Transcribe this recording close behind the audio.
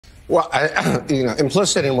Well,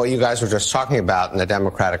 implicit in what you guys were just talking about in the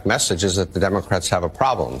Democratic message is that the Democrats have a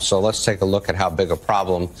problem. So let's take a look at how big a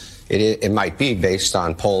problem it might be based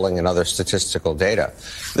on polling and other statistical data.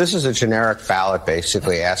 This is a generic ballot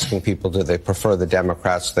basically asking people, do they prefer the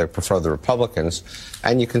Democrats, do they prefer the Republicans?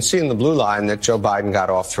 And you can see in the blue line that Joe Biden got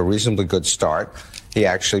off to a reasonably good start. He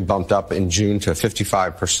actually bumped up in June to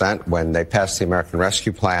 55% when they passed the American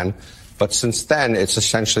Rescue Plan. But since then, it's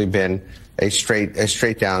essentially been a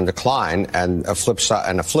straight down decline and a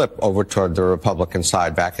flip over toward the Republican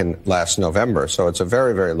side back in last November. So it's a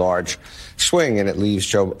very, very large swing, and it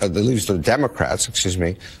leaves the Democrats,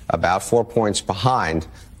 about 4 points behind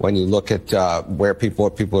when you look at what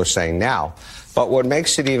people are saying now. But what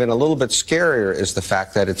makes it even a little bit scarier is the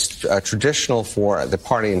fact that it's traditional for the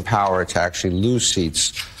party in power to actually lose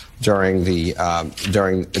seats during the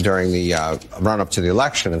run up to the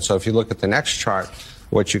election. And so if you look at the next chart,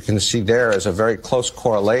 what you can see there is a very close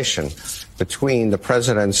correlation between the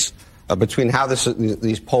president's, between how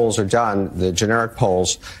these polls are done, the generic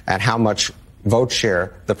polls, and how much vote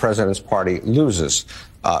share the president's party loses.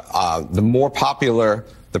 The more popular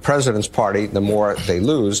the president's party, the more they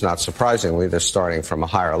lose. Not surprisingly, they're starting from a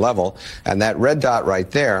higher level. And that red dot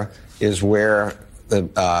right there is where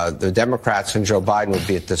the Democrats and Joe Biden would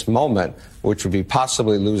be at this moment, which would be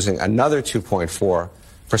possibly losing another 2.4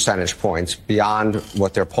 percentage points beyond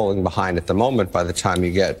what they're polling behind at the moment by the time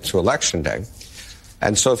you get to Election Day.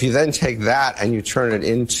 And so if you then take that and you turn it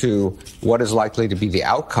into what is likely to be the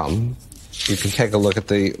outcome, you can take a look at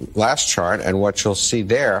the last chart, and what you'll see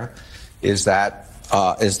there is that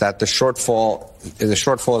the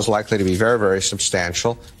shortfall is likely to be very, very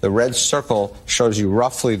substantial. The red circle shows you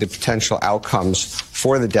roughly the potential outcomes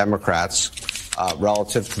for the Democrats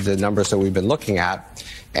relative to the numbers that we've been looking at.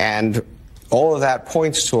 And all of that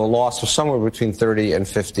points to a loss of somewhere between 30 and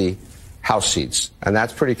 50 House seats. And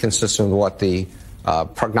that's pretty consistent with what the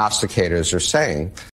prognosticators are saying.